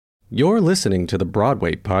You're listening to the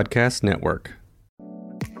Broadway Podcast Network.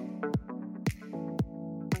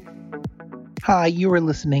 Hi, you are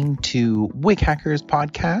listening to Wig Hackers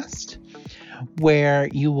Podcast, where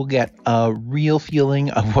you will get a real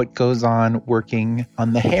feeling of what goes on working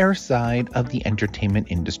on the hair side of the entertainment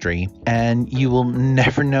industry. And you will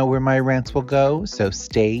never know where my rants will go, so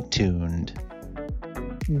stay tuned.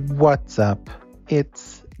 What's up?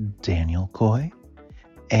 It's Daniel Coy,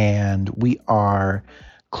 and we are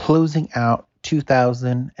closing out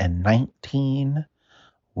 2019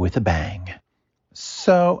 with a bang.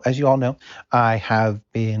 So, as you all know, I have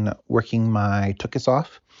been working my tuchus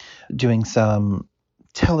off, doing some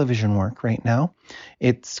television work right now.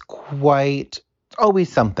 It's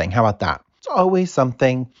always something. How about that? It's always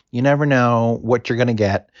something. You never know what you're going to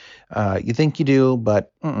get. You think you do,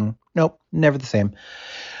 but nope, never the same.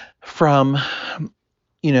 From,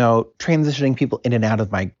 transitioning people in and out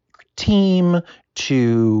of my team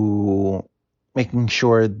to making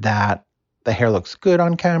sure that the hair looks good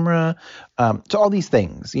on camera, to all these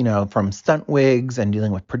things, from stunt wigs and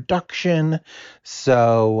dealing with production.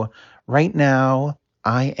 So right now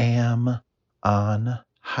I am on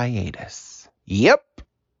hiatus. Yep.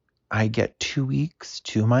 I get 2 weeks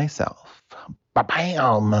to myself.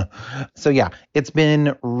 Ba-bam. So yeah, it's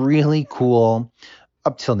been really cool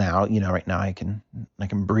up till now. Right now I can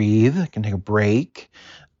breathe. I can take a break.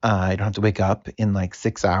 I don't have to wake up in like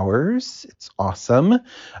 6 hours. It's awesome.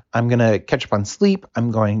 I'm going to catch up on sleep. I'm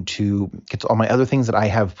going to get to all my other things that I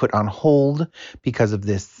have put on hold because of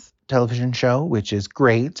this television show, which is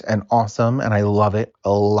great and awesome. And I love it a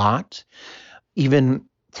lot. Even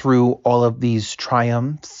through all of these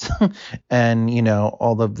triumphs and,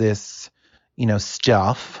 all of this,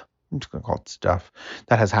 stuff. I'm just going to call it stuff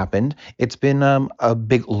that has happened. It's been a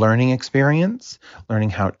big learning experience,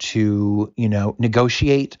 learning how to,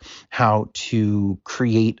 negotiate, how to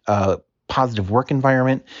create a positive work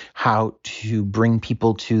environment, how to bring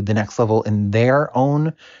people to the next level in their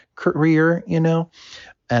own career,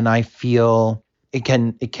 and I feel it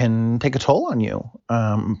can take a toll on you.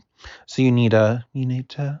 So you need to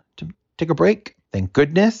take a break. Thank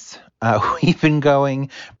goodness. We've been going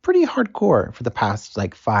pretty hardcore for the past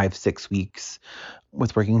 5-6 weeks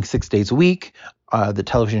with working 6 days a week. The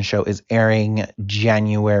television show is airing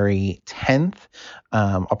January 10th.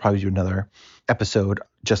 I'll probably do another episode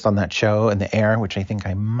just on that show and the air, which I think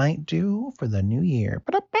I might do for the new year.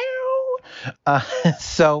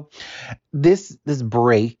 So this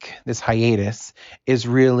break, this hiatus is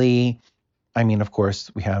really, of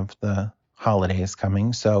course, we have the holidays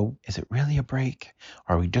coming. So is it really a break?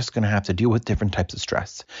 Or are we just going to have to deal with different types of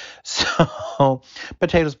stress? So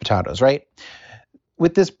potatoes, right?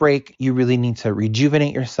 With this break, you really need to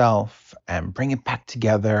rejuvenate yourself and bring it back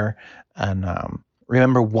together and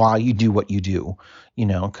remember why you do what you do,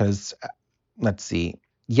 because let's see,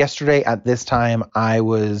 yesterday at this time, I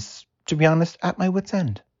was, to be honest, at my wit's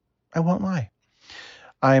end. I won't lie.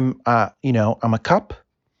 I'm a cup.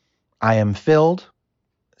 I am filled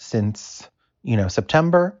since,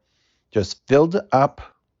 September, just filled up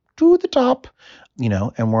to the top,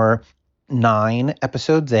 and we're 9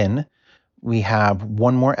 episodes in. We have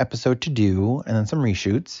 1 more episode to do and then some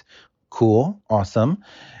reshoots. Cool. Awesome.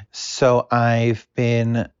 So I've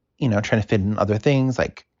been, trying to fit in other things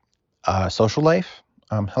like social life.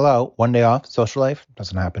 Hello, 1 day off, social life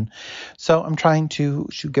doesn't happen. So I'm trying to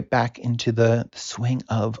get back into the swing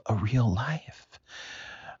of a real life.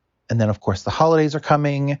 And then, of course, the holidays are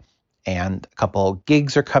coming and a couple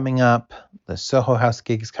gigs are coming up. The Soho House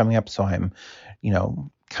gig is coming up. So I'm,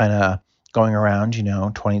 kind of going around,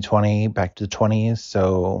 2020 back to the 20s.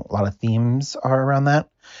 So a lot of themes are around that.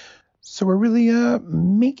 So we're really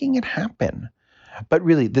making it happen. But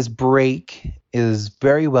really, this break is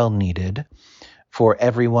very well needed for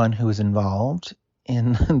everyone who is involved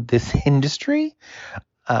in this industry.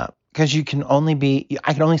 Because I can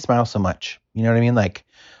only smile so much. You know what I mean?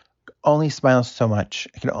 Only smile so much.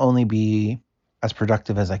 I can only be as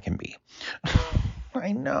productive as I can be.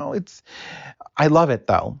 I know I love it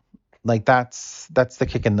though. That's the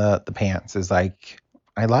kick in the pants is I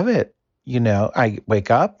love it. I wake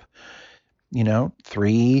up,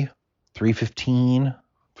 3:15,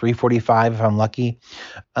 3:45 if I'm lucky,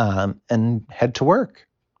 and head to work,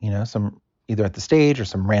 some either at the stage or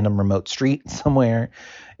some random remote street somewhere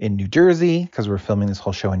in New Jersey, because we're filming this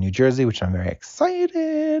whole show in New Jersey, which I'm very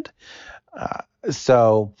excited.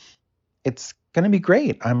 So it's going to be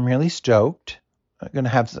great. I'm really stoked. I'm going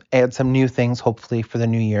to add some new things, hopefully, for the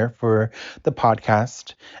new year for the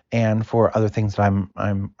podcast and for other things that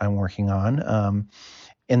I'm working on.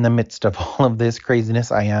 In the midst of all of this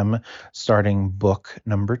craziness, I am starting book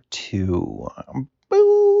number 2.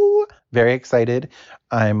 Boo! very excited.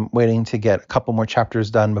 I'm waiting to get a couple more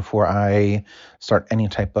chapters done before I start any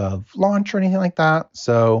type of launch or anything like that.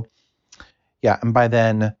 So yeah, and by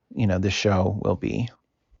then, this show will be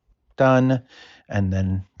done, and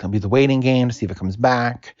then there'll be the waiting game to see if it comes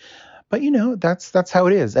back. But that's how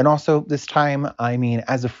it is. And also this time,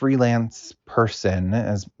 as a freelance person,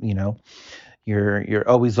 as you're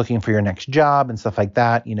always looking for your next job and stuff like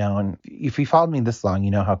that, and if you followed me this long,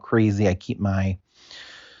 you know how crazy I keep my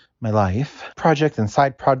life, projects and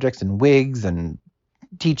side projects and wigs and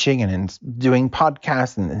teaching and doing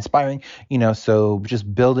podcasts and inspiring, so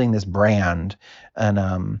just building this brand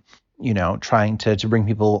and, trying to bring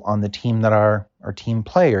people on the team that are team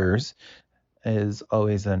players is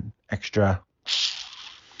always an extra,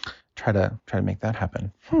 try to make that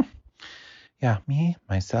happen. Yeah, me,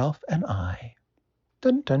 myself, and I.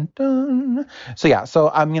 Dun, dun, dun.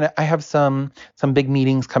 So I have some big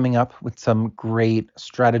meetings coming up with some great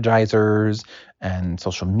strategizers and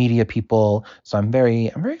social media people. So I'm very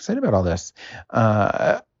excited about all this.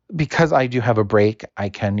 Because I do have a break, I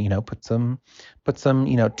can, put some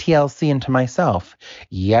TLC into myself.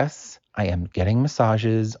 Yes, I am getting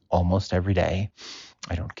massages almost every day.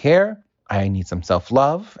 I don't care. I need some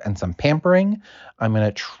self-love and some pampering. I'm going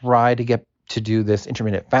to try to get to do this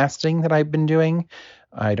intermittent fasting that I've been doing.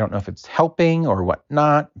 I don't know if it's helping or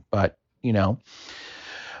whatnot, but I'm going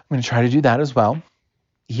to try to do that as well.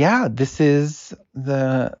 Yeah, this is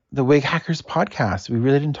the Wig Hackers podcast. We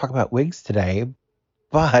really didn't talk about wigs today,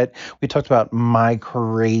 but we talked about my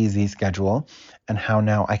crazy schedule and how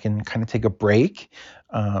now I can kind of take a break.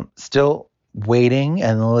 Still waiting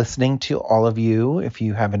and listening to all of you. If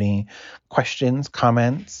you have any questions,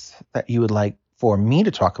 comments that you would like for me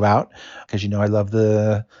to talk about, because I love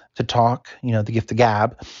to talk, the gift of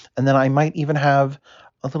gab. And then I might even have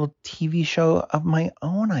a little TV show of my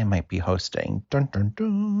own I might be hosting. Dun, dun,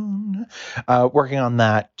 dun. Working on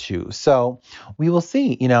that too. So we will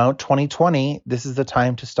see. 2020, this is the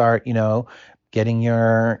time to start, getting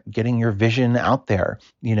your vision out there.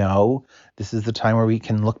 This is the time where we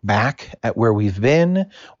can look back at where we've been,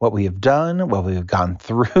 what we have done, what we have gone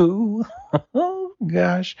through. Oh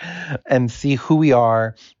gosh, and see who we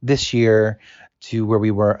are this year to where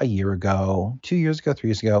we were a year ago, 2 years ago, 3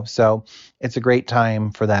 years ago. So it's a great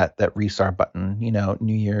time for that restart button.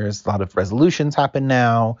 New Year's, a lot of resolutions happen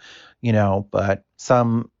now, but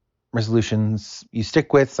some resolutions you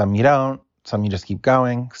stick with, some you don't, some you just keep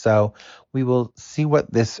going. So we will see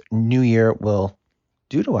what this new year will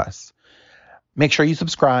do to us. Make sure you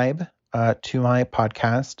subscribe to my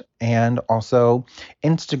podcast and also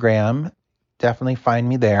Instagram. Definitely find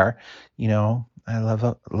me there. I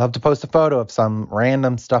love to post a photo of some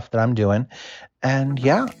random stuff that I'm doing. And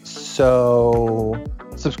yeah, so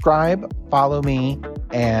subscribe, follow me,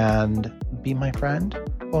 and be my friend.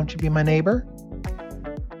 Won't you be my neighbor?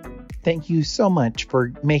 Thank you so much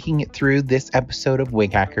for making it through this episode of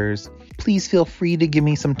Wig Hackers. Please feel free to give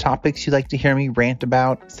me some topics you'd like to hear me rant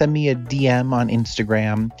about. Send me a DM on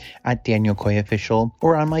Instagram at Daniel Coy Official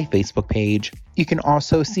or on my Facebook page. You can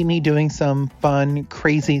also see me doing some fun,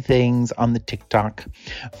 crazy things on the TikTok.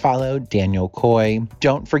 Follow Daniel Coy.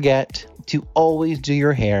 Don't forget to always do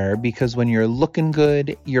your hair, because when you're looking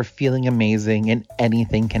good, you're feeling amazing and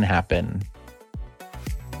anything can happen.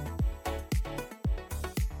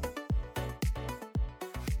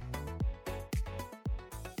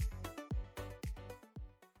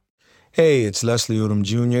 Hey, it's Leslie Odom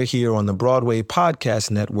Jr. here on the Broadway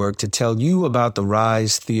Podcast Network to tell you about the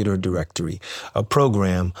Rise Theater Directory, a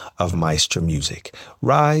program of Maestro Music.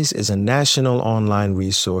 Rise is a national online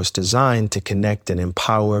resource designed to connect and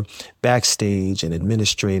empower backstage and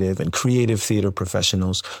administrative and creative theater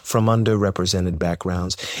professionals from underrepresented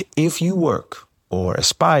backgrounds. If you work or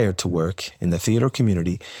aspire to work in the theater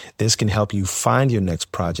community, this can help you find your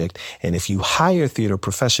next project. And if you hire theater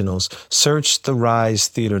professionals, search the Rise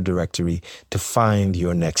Theater Directory to find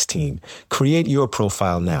your next team. Create your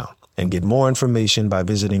profile now and get more information by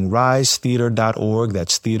visiting risetheater.org.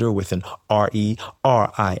 That's theater with an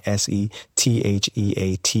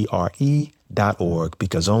RERISETHEATRE.org,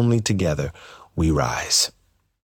 because only together we rise.